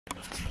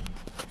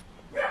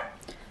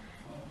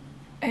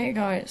Hey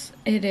guys,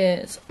 it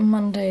is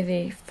Monday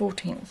the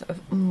 14th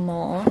of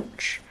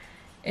March.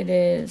 It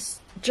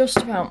is just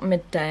about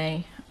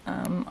midday.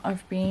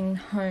 I've been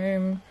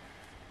home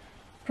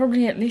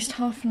probably at least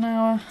half an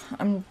hour.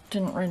 I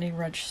didn't really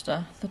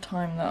register the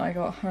time that I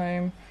got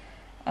home.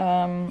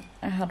 I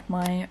had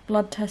my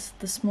blood test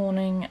this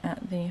morning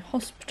at the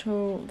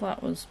hospital.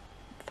 That was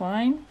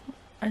fine,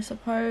 I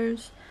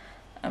suppose.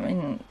 I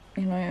mean,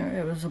 you know,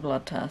 it was a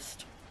blood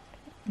test.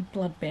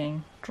 Blood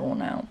being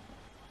drawn out.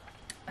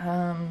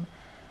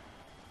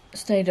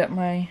 Stayed at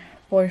my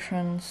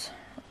boyfriend's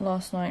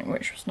last night,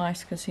 which was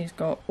nice because he's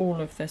got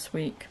all of this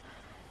week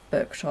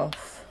booked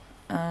off,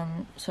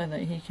 so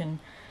that he can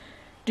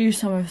do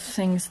some of the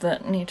things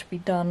that need to be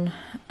done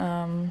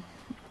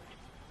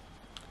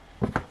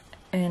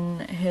in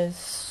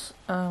his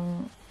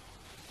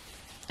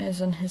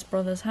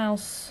brother's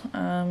house,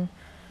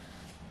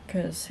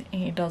 because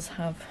he does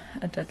have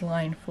a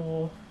deadline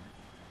for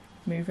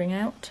moving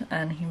out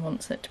and he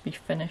wants it to be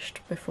finished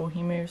before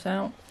he moves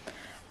out,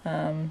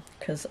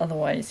 because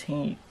otherwise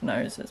he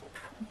knows it's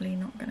probably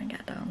not going to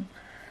get done.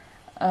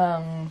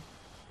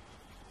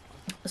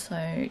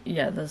 So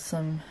yeah, there's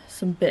some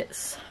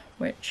bits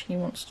which he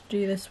wants to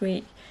do this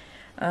week,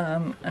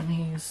 and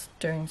he's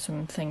doing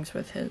some things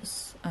with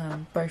his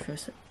both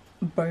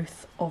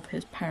of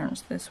his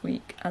parents this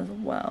week as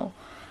well.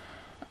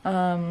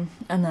 And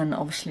then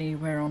obviously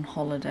we're on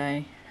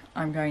holiday.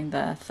 I'm going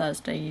there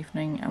Thursday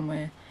evening and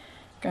we're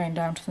going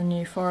down to the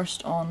New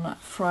Forest on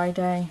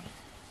Friday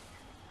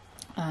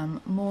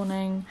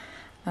morning.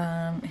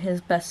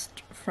 His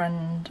best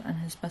friend and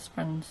his best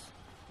friend's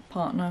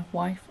partner,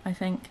 wife I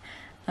think,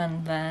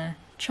 and their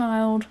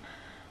child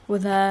were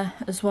there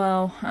as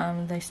well.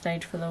 They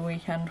stayed for the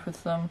weekend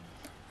with them,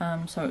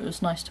 so it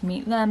was nice to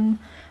meet them.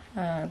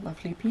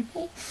 Lovely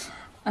people.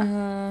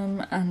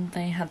 And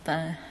they had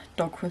their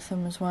dog with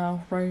them as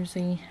well,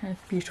 Rosie, a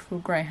beautiful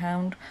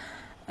greyhound.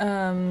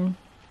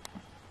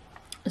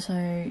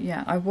 So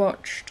yeah, I've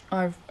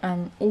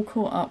all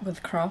caught up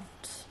with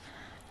crafts.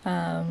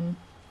 I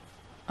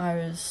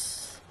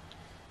was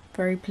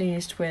very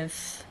pleased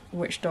with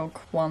which dog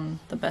won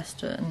the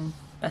best in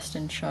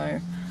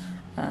show.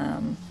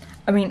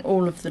 I mean,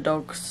 all of the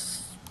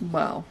dogs,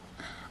 well,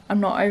 I'm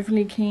not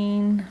overly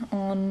keen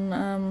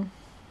on,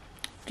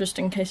 just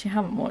in case you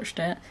haven't watched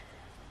it,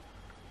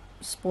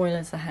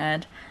 spoilers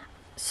ahead.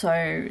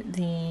 So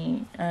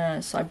the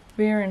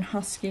Siberian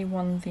Husky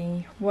won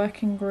the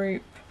working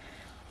group,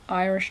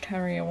 Irish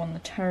Terrier won the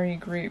Terrier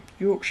group,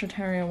 Yorkshire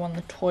Terrier won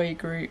the toy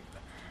group,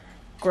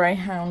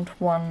 Greyhound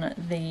won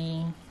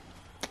the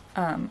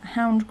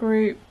hound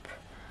group,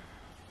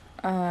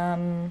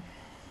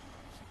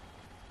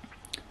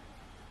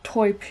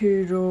 Toy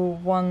Poodle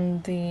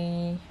won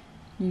the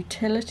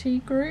utility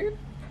group,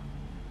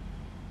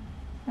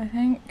 I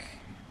think.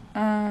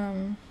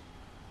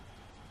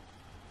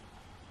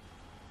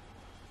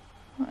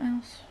 What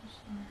else was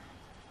there?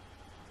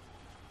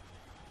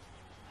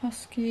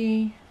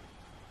 Husky,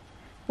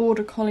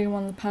 Border Collie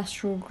won the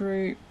pastoral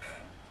group,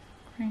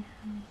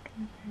 Greyhound,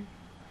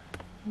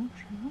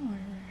 Yorkshire,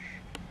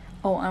 Irish.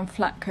 Oh, and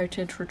Flat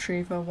Coated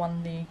Retriever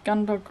won the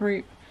gun dog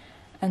group.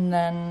 And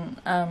then,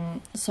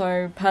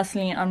 so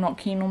personally I'm not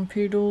keen on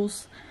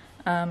poodles,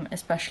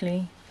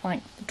 especially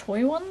like the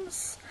toy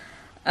ones.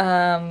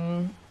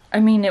 I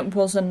mean, it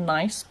was a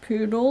nice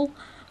poodle,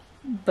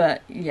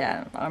 but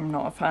yeah, I'm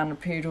not a fan of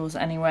poodles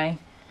anyway.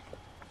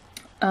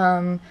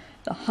 The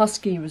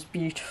Husky was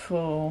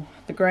beautiful,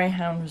 the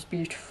Greyhound was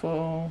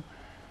beautiful,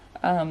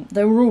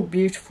 they were all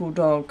beautiful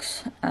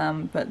dogs,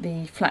 but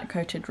the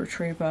Flat-Coated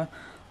Retriever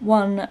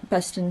won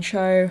Best in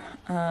Show,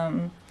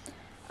 and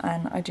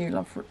I do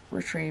love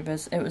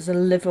retrievers. It was a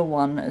liver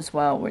one as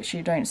well, which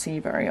you don't see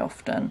very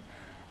often.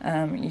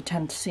 You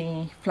tend to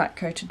see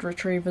flat-coated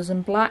retrievers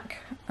in black,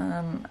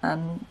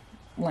 and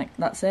like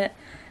that's it.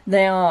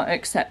 They are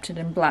accepted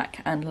in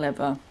black and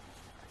liver,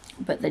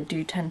 but they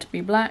do tend to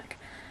be black.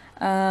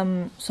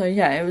 So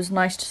yeah, it was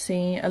nice to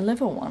see a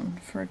liver one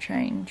for a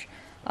change.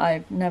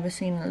 I've never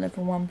seen a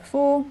liver one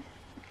before,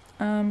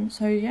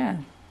 so yeah.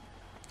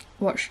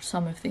 Watched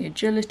some of the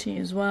agility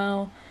as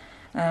well.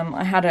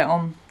 I had it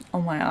on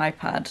my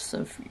iPad,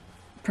 so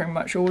pretty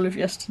much all of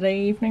yesterday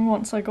evening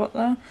once I got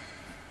there.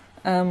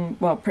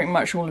 Well, pretty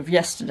much all of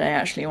yesterday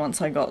actually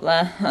once I got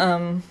there,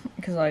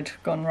 because I'd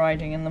gone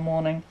riding in the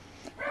morning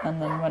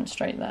and then went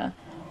straight there.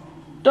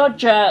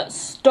 Dodger,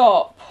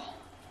 stop!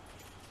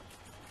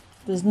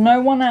 There's no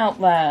one out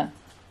there.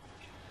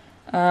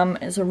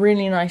 It's a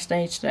really nice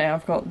day today.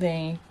 I've got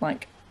the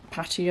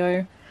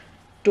patio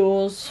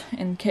doors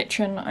in the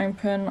kitchen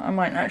open. I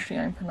might actually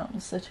open up the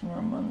sitting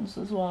room ones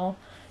as well,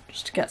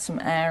 just to get some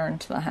air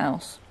into the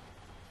house.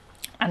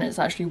 And it's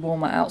actually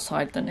warmer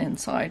outside than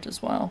inside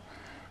as well.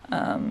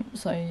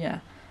 So yeah.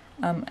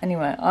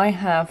 Anyway, I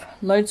have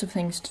loads of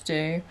things to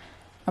do.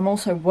 I'm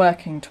also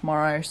working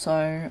tomorrow,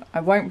 so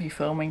I won't be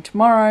filming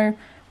tomorrow,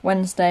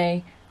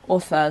 Wednesday or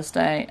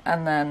Thursday,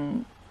 and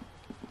then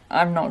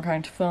I'm not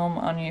going to film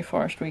on New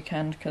Forest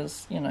weekend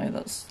because, you know,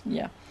 that's,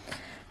 yeah.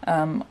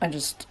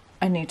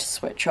 I need to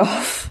switch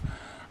off.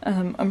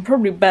 I'm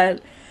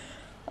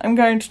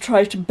going to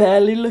try to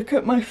barely look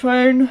at my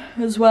phone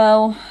as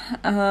well,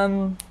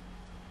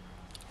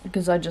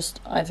 because I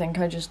think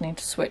I just need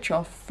to switch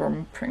off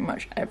from pretty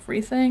much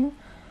everything.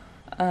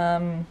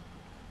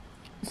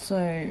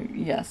 So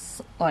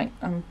yes, like,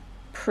 I'm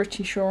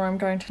pretty sure I'm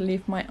going to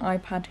leave my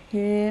iPad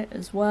here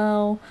as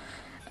well.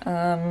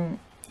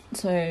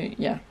 So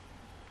yeah,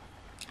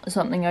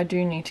 something I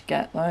do need to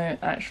get though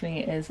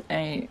actually is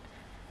a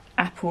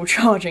Apple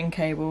charging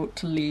cable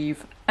to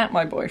leave at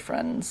my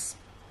boyfriend's.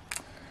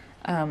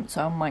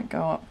 So I might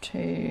go up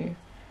to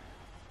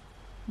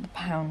the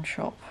pound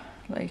shop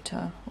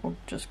later, or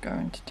just go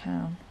into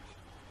town.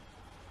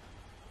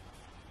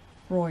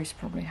 Roy's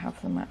probably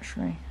have them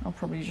actually. I'll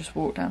probably just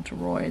walk down to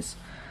Roy's.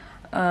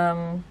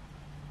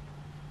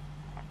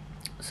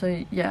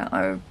 So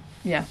yeah,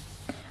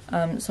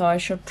 so I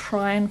should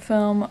try and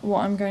film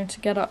what I'm going to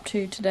get up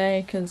to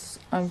today, because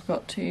I've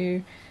got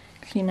to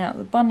clean out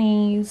the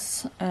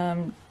bunnies,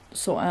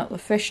 sort out the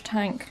fish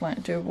tank,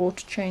 like do a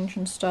water change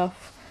and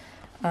stuff,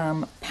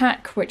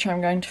 pack, which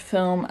I'm going to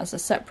film as a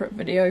separate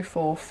video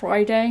for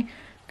Friday,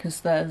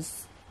 because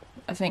there's,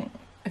 I think,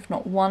 if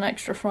not one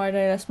extra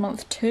Friday this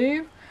month,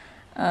 two.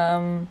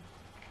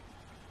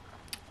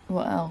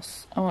 What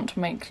else? I want to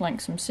make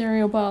like some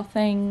cereal bar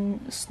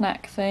things,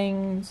 snack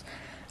things,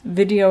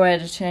 video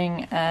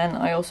editing, and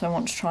I also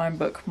want to try and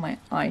book my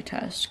eye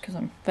test, because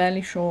I'm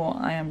fairly sure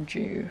I am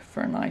due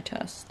for an eye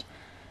test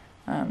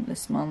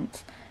this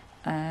month,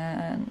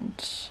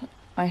 and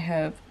I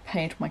have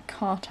paid my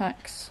car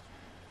tax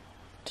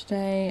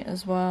today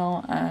as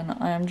well, and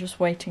I am just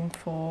waiting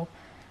for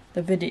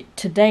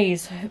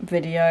today's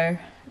video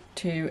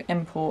to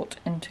import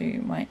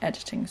into my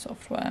editing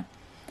software.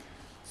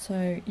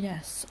 So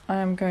yes, I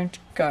am going to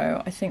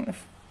go. I think the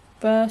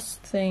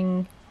first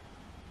thing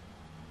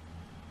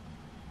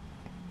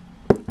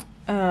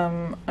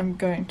I'm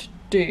going to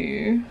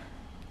do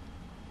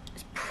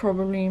is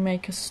probably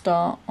make a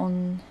start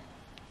on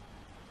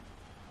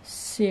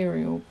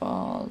cereal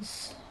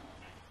bars.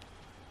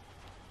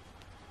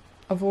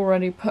 I've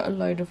already put a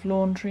load of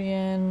laundry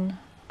in.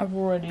 I've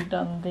already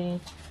done the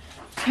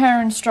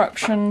care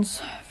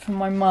instructions for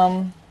my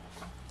mum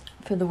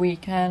for the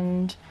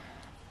weekend,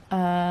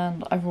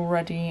 and I've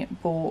already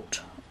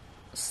bought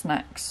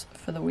snacks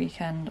for the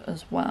weekend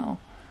as well,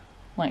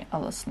 like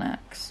other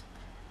snacks,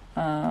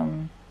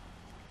 because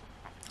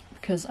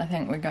I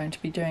think we're going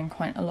to be doing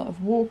quite a lot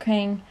of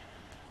walking,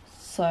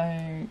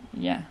 so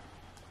yeah,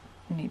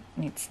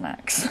 need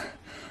snacks.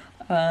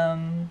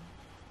 So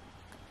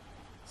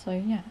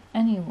yeah,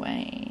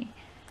 anyway,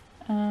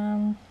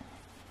 I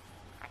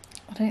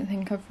don't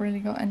think I've really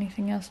got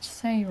anything else to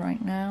say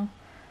right now.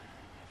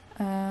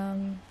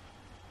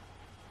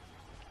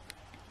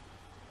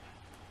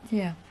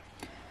 Yeah.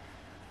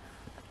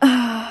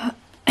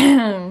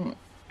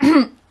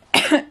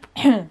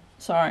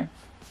 Sorry.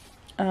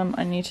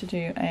 I need to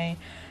do a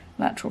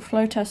lateral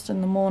flow test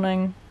in the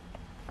morning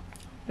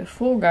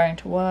before going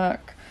to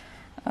work,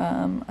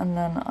 and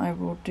then I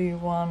will do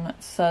one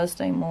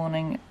Thursday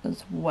morning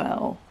as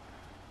well,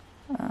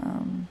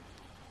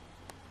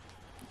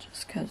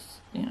 just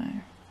because, you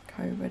know,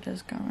 COVID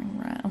is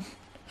going round.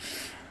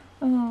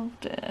 Oh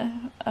dear.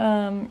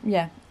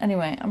 Yeah,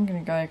 anyway, I'm gonna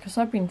go because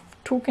I've been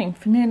talking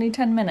for nearly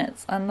 10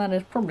 minutes, and that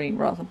is probably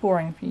rather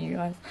boring for you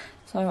guys.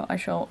 So I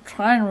shall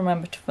try and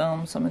remember to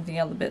film some of the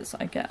other bits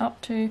I get up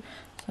to.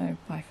 So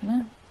bye for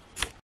now.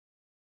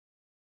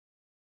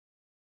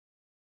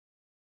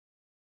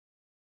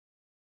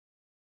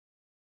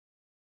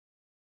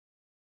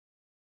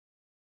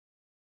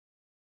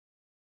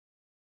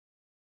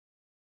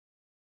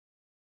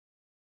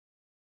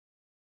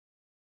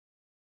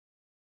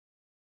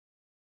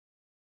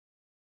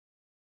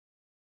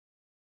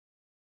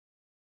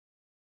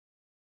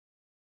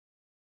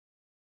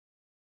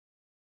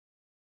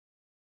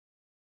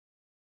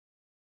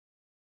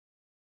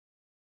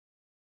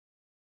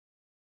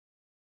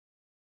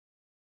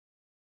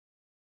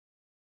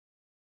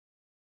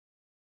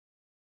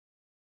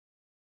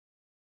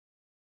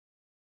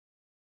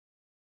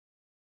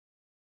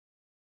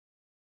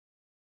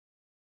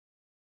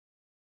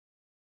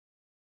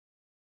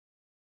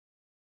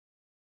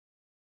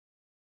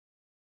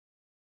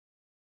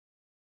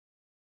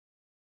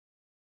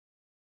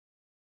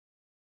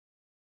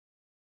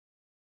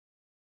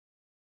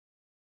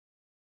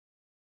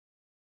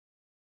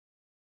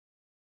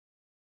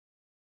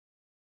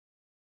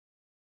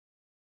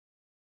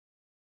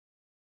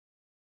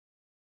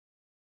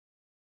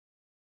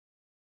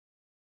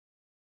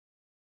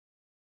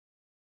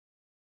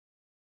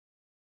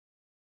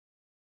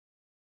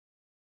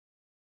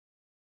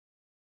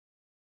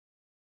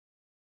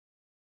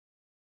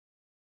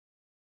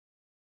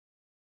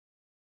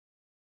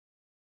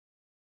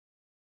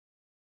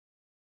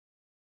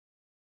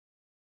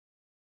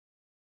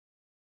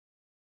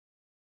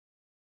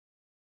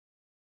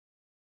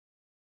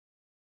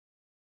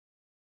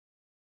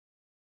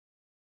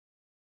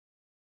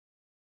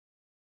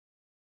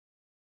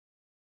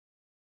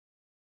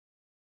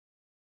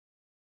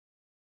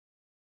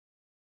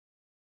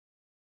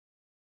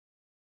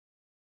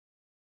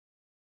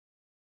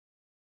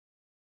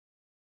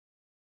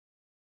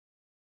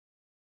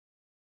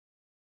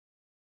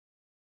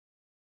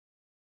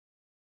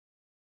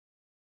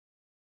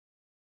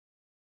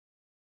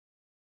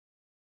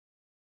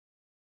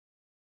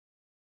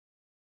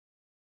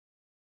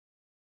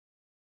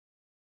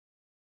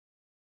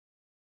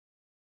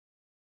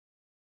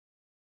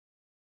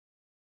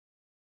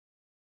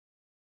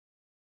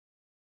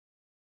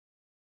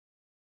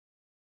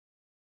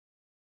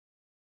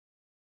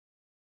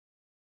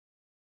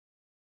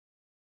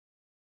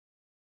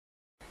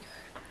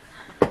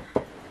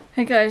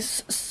 Hey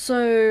guys,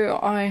 so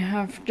I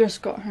have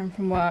just got home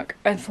from work.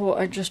 I thought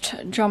I'd just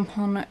jump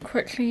on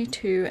quickly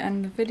to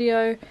end the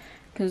video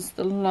because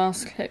the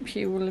last clip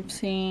you will have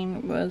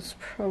seen was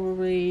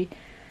probably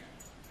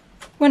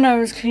when I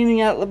was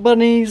cleaning out the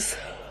bunnies.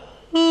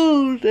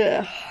 Oh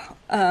dear.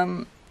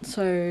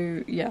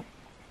 So yeah,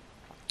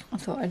 I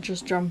thought I'd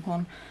just jump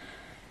on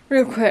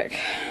real quick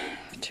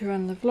to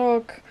end the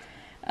vlog.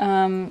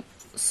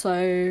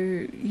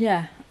 So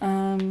yeah,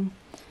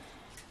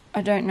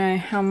 I don't know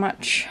how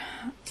much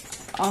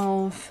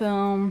I'll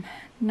film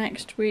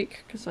next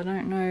week because I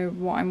don't know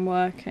what I'm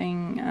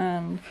working,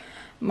 and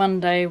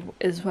Monday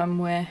is when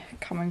we're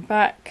coming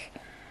back.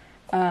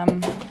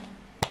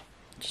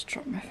 Just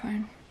dropped my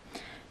phone.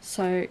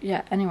 So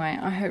yeah, anyway,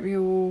 I hope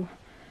you all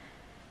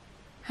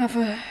have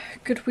a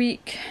good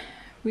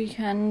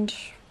weekend,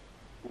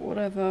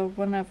 whatever,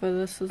 whenever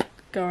this is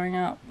going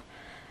up.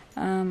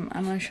 And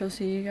I shall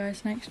see you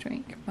guys next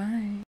week.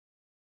 Bye.